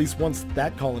very least, once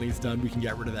that colony's done, we can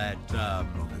get rid of that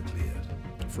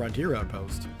frontier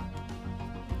outpost.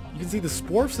 You can see the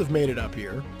Sporfs have made it up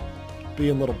here,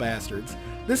 being little bastards.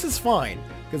 This is fine,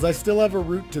 because I still have a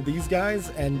route to these guys,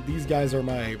 and these guys are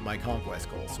my conquest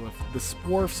goal. So if the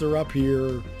Sporfs are up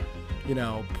here, you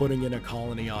know, putting in a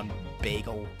colony on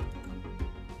Bagel,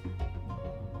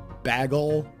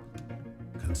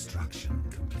 Construction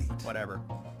complete. whatever.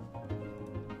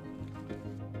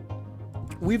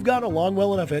 We've got along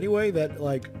well enough anyway that,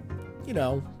 like, you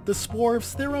know, the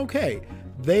Sporfs, they're okay.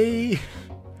 They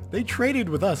traded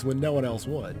with us when no one else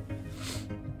would.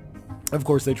 Of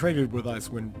course, they traded with us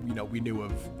when, you know, we knew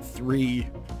of 3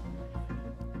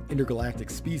 intergalactic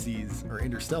species, or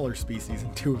interstellar species,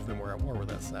 and 2 of them were at war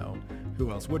with us, so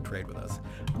who else would trade with us?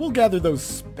 We'll gather those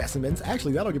specimens.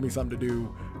 Actually, that'll give me something to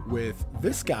do with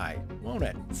this guy, won't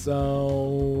it?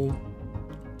 So...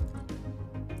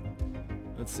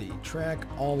 let's see, track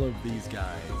all of these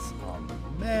guys on the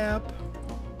map,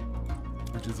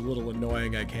 which is a little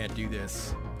annoying. I can't do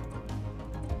this.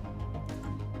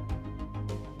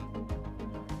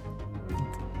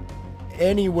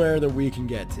 Anywhere that we can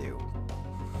get to.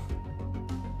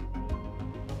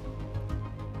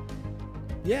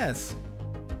 Yes.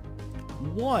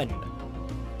 1.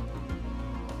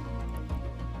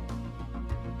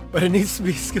 But it needs to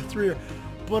be skill 3.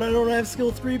 But I don't have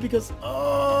skill 3 because...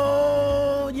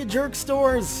 oh, you jerk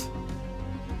stores.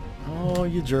 Oh,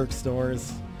 you jerk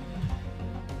stores.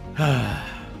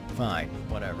 Fine,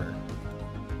 whatever.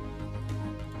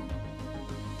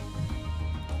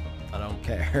 I don't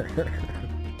care.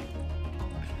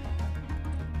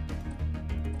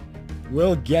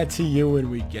 We'll get to you when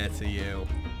we get to you.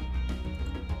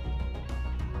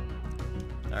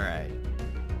 Alright.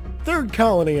 3rd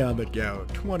colony on the go.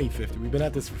 2050. We've been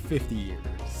at this for 50 years.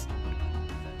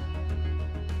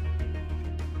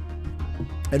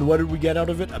 And what did we get out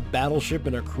of it? A battleship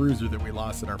and a cruiser that we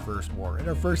lost in our first war. In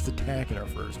our first attack in our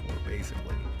first war,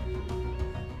 basically.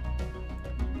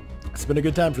 It's been a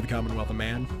good time for the Commonwealth of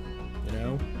Man, you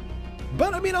know?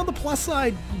 But, I mean, on the plus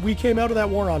side, we came out of that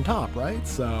war on top, right?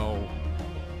 So...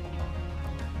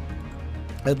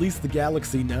 at least the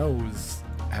galaxy knows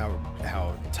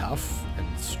how tough and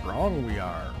strong we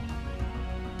are.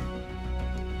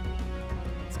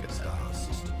 Let's get that.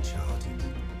 System charted.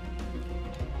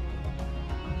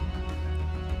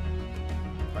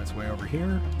 That's way over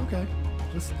here. Okay.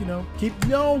 Just, you know, keep...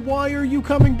 no, why are you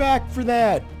coming back for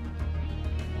that?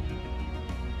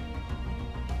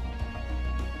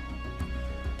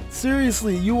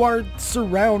 Seriously, you are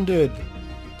surrounded.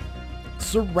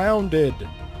 Surrounded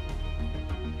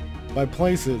by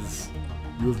places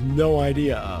you have no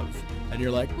idea of. And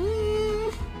you're like,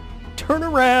 turn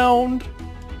around.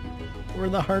 We're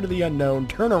in the heart of the unknown.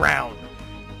 Turn around.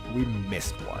 We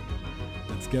missed one.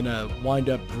 it's gonna wind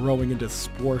up growing into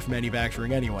sporf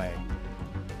manufacturing anyway.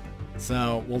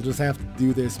 So we'll just have to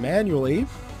do this manually.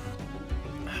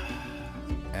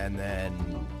 And then,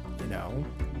 you know,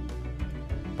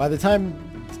 by the time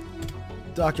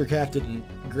Dr. Captain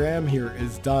Graham here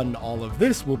is done all of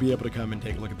this, we'll be able to come and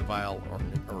take a look at the vial or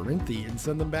Orinthi and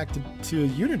send them back to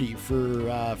Unity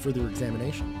for further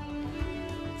examination.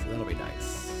 So that'll be nice.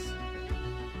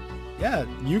 Yeah,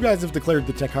 you guys have declared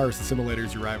the Tekharis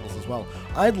assimilators your rivals as well.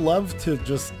 I'd love to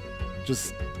just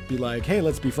be like, hey,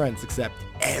 let's be friends, except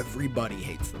everybody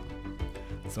hates them.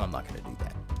 So I'm not going to do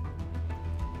that.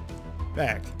 In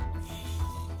fact,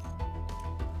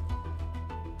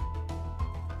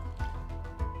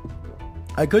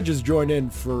 I could just join in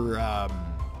for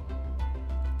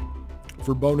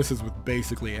bonuses with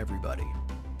basically everybody.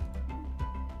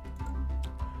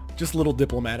 Just little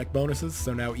diplomatic bonuses,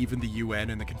 so now even the UN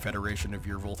and the Confederation of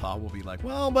Yurvolta will be like,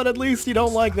 well, but at least you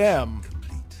don't like them.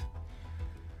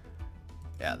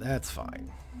 Yeah, that's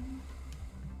fine.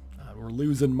 We're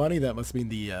losing money. That must mean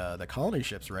the colony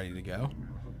ship's ready to go.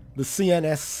 The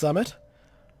CNS Summit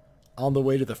on the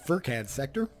way to the Furcad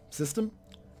sector system.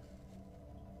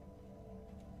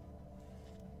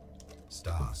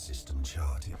 Star system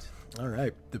charted. All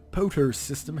right, the Poter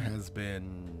system has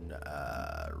been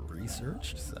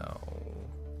researched, so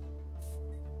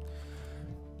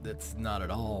that's not at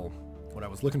all what I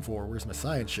was looking for. Where's my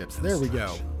science ships? There we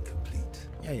go. Complete.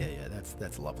 Yeah.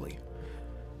 That's lovely.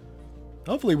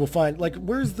 Hopefully we'll find, like,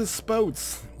 where's the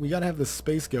spoats? We gotta have the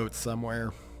space goats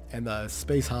somewhere, and the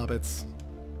space hobbits.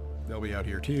 They'll be out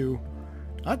here too.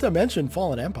 Not to mention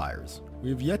fallen empires.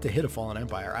 We've yet to hit a fallen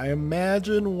empire. I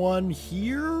imagine one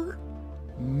here?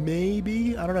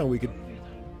 Maybe? I don't know. We could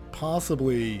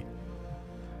possibly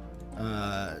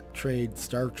trade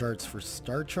star charts for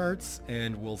star charts,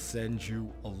 and we'll send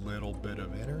you a little bit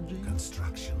of energy.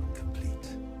 Construction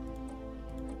complete.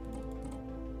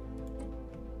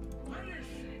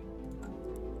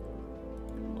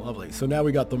 Lovely. So now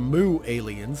we got the Mu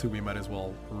aliens, who we might as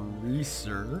well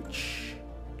research.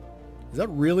 Is that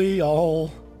really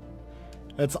all?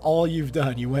 That's all you've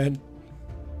done? You went...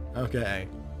 Okay.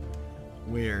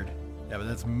 Weird. Yeah, but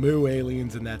that's Mu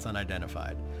aliens and that's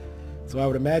unidentified. So I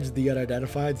would imagine the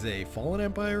unidentified is a fallen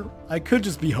empire. I could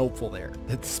just be hopeful there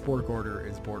that the Spork Order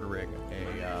is bordering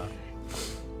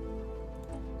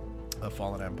a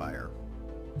fallen empire.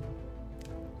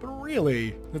 But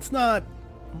really, it's not...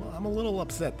 I'm a little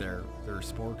upset there. There are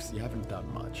Sporks. You haven't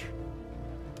done much.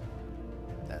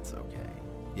 That's okay.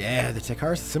 Yeah, the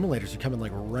Tekharis assimilators are coming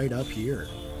like right up here.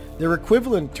 They're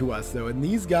equivalent to us though, and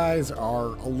these guys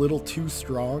are a little too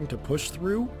strong to push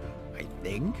through, I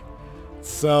think.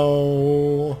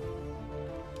 So,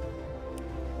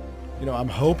 you know, I'm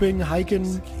hoping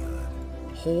Hyken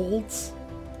holds.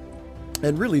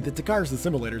 And really, the Tekharis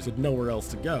assimilators had nowhere else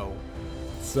to go.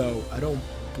 So I don't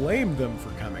blame them for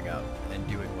coming up and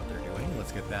doing what they're doing.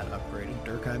 Let's get that upgraded.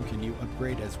 Durkheim, can you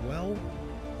upgrade as well?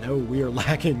 No, we are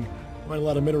lacking quite a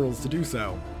lot of minerals to do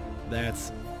so.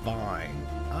 That's fine.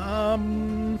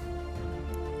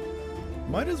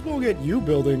 Might as well get you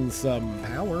building some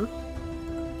power.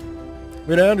 I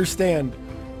mean, I understand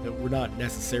that we're not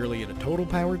necessarily in a total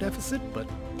power deficit, but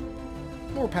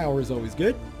more power is always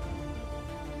good.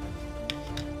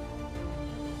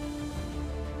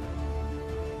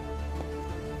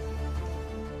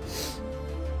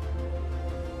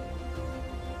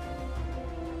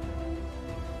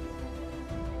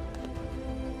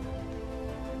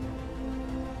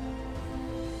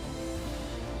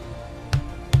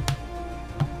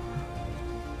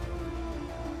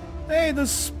 Hey, the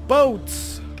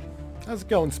Spoats! How's it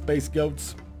going, space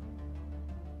goats?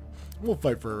 We'll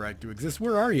fight for a right to exist.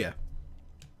 Where are you?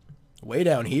 Way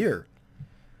down here.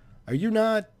 Are you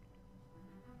not...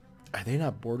 Are they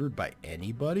not bordered by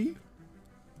anybody?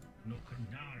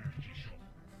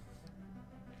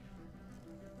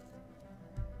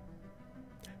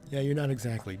 Yeah, you're not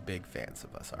exactly big fans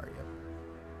of us, are you?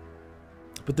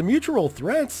 But the mutual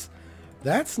threats,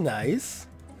 that's nice.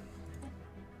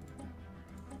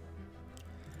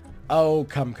 Oh,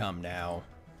 come now.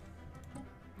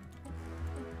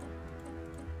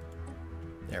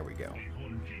 There we go.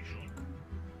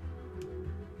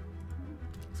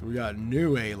 So we got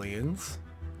new aliens.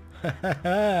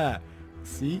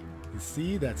 See? You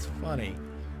see? That's funny.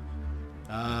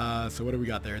 So what do we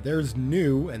got there? There's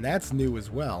new, and that's new as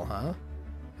well, huh?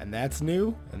 And that's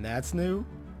new, and that's new.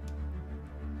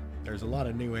 There's a lot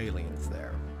of new aliens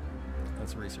there.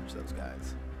 Let's research those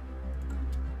guys.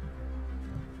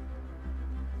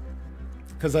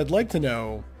 Because I'd like to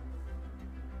know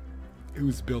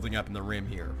who's building up in the rim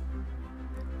here.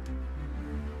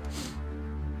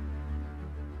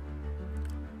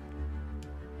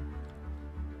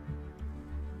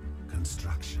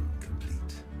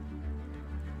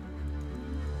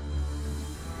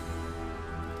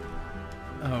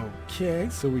 Okay,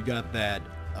 so we got that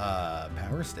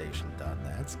power station done.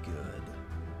 That's good.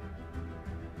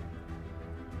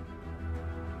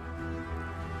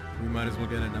 We might as well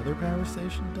get another power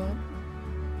station done.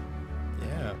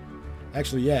 Yeah.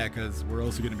 Actually, yeah, because we're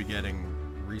also going to be getting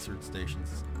research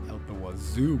stations out the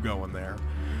wazoo going there.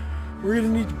 We're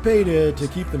going to need to pay to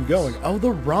keep them going. Oh,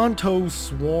 the Ronto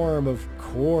Swarm, of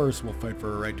course, will fight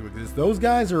for a right to exist. Those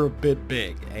guys are a bit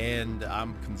big, and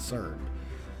I'm concerned.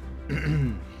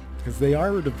 Because they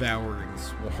are a devouring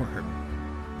swarm.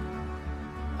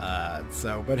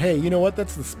 But hey, you know what?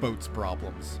 That's the Spoats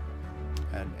problems.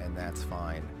 And that's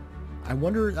fine. I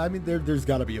wonder, I mean, there's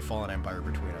got to be a fallen empire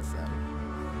between us then.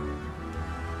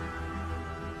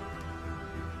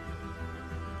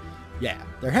 Yeah,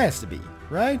 there has to be,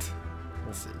 right?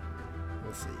 We'll see.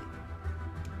 We'll see.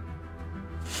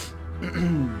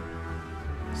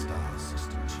 Star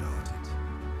system charted.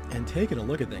 And taking a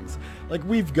look at things. Like,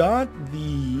 we've got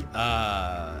the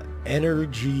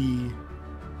energy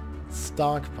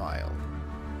stockpile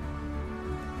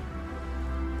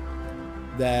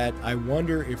that I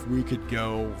wonder if we could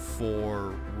go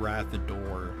for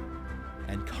Rathador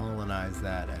and colonize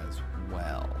that as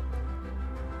well.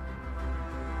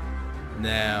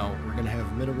 Now, we're going to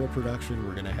have mineral production,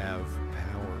 we're going to have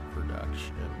power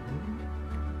production,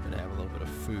 we're going to have a little bit of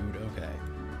food, okay.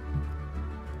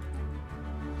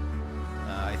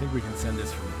 I think we can send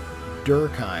this from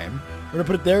Durkheim. We're going to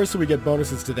put it there so we get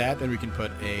bonuses to that, then we can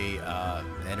put a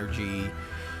energy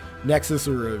nexus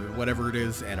or whatever it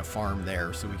is and a farm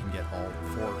there so we can get all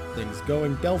 4 things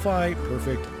going. Delphi,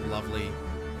 perfect, lovely.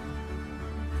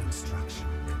 Construction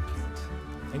complete.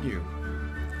 Thank you.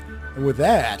 And with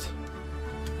that,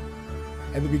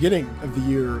 at the beginning of the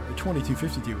year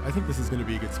 2252, I think this is going to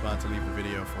be a good spot to leave the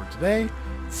video for today.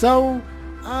 So,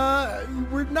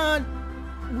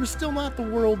 we're still not the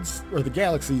world's, or the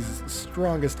galaxy's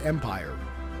strongest empire.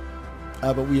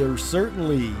 But we are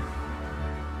certainly,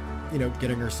 you know,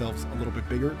 getting ourselves a little bit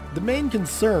bigger. The main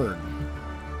concern,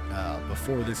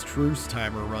 before this truce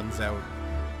timer runs out,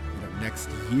 you know, next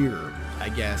year, I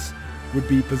guess, would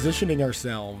be positioning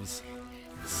ourselves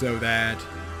so that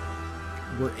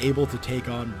we're able to take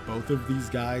on both of these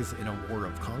guys in a war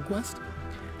of conquest.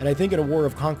 And I think in a war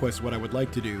of conquest, what I would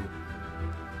like to do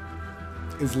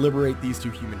is liberate these 2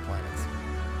 human planets.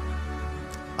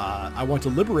 I want to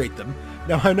liberate them.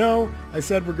 Now, I know I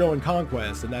said we're going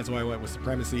conquest, and that's why I went with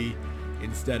supremacy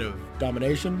instead of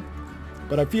domination.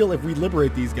 But I feel if we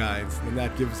liberate these guys, then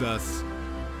that gives us,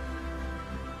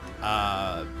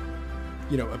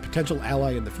 you know, a potential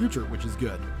ally in the future, which is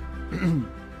good.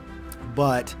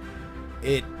 But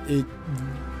it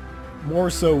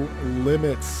more so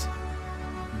limits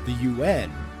the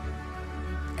UN.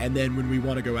 And then when we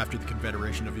want to go after the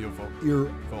Confederation of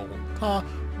Irvolta,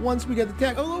 once we get the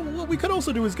tech, oh, what we could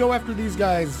also do is go after these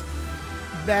guys,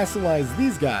 vassalize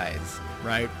these guys,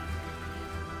 right?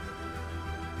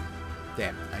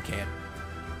 Damn, I can't.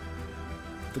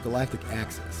 The Galactic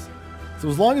Axis. So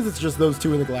as long as it's just those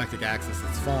 2 in the Galactic Axis,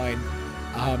 it's fine.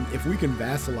 If we can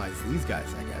vassalize these guys,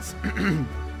 I guess.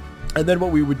 And then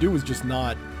what we would do is just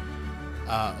not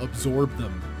absorb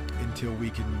them until we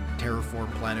can terraform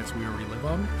planets we already live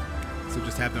on. So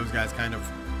just have those guys kind of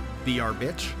be our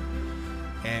bitch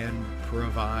and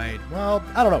provide, well,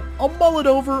 I don't know. I'll mull it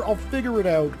over. I'll figure it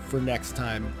out for next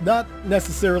time. Not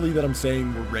necessarily that I'm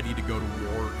saying we're ready to go to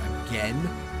war again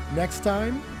next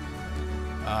time.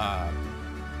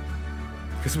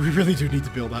 Because we really do need to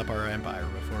build up our empire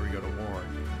before we go to war.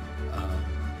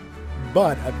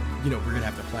 But, you know, we're going to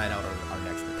have to plan out our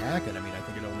next attack. And I mean, I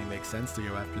think it only makes sense to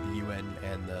go after the UN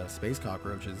and the space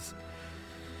cockroaches.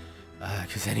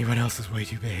 Because anyone else is way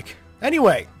too big.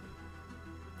 Anyway,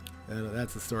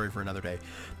 that's the story for another day.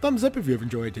 Thumbs up if you have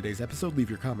enjoyed today's episode. Leave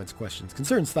your comments, questions,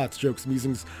 concerns, thoughts, jokes,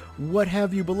 musings, what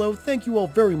have you below. Thank you all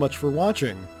very much for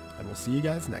watching. And we'll see you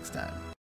guys next time.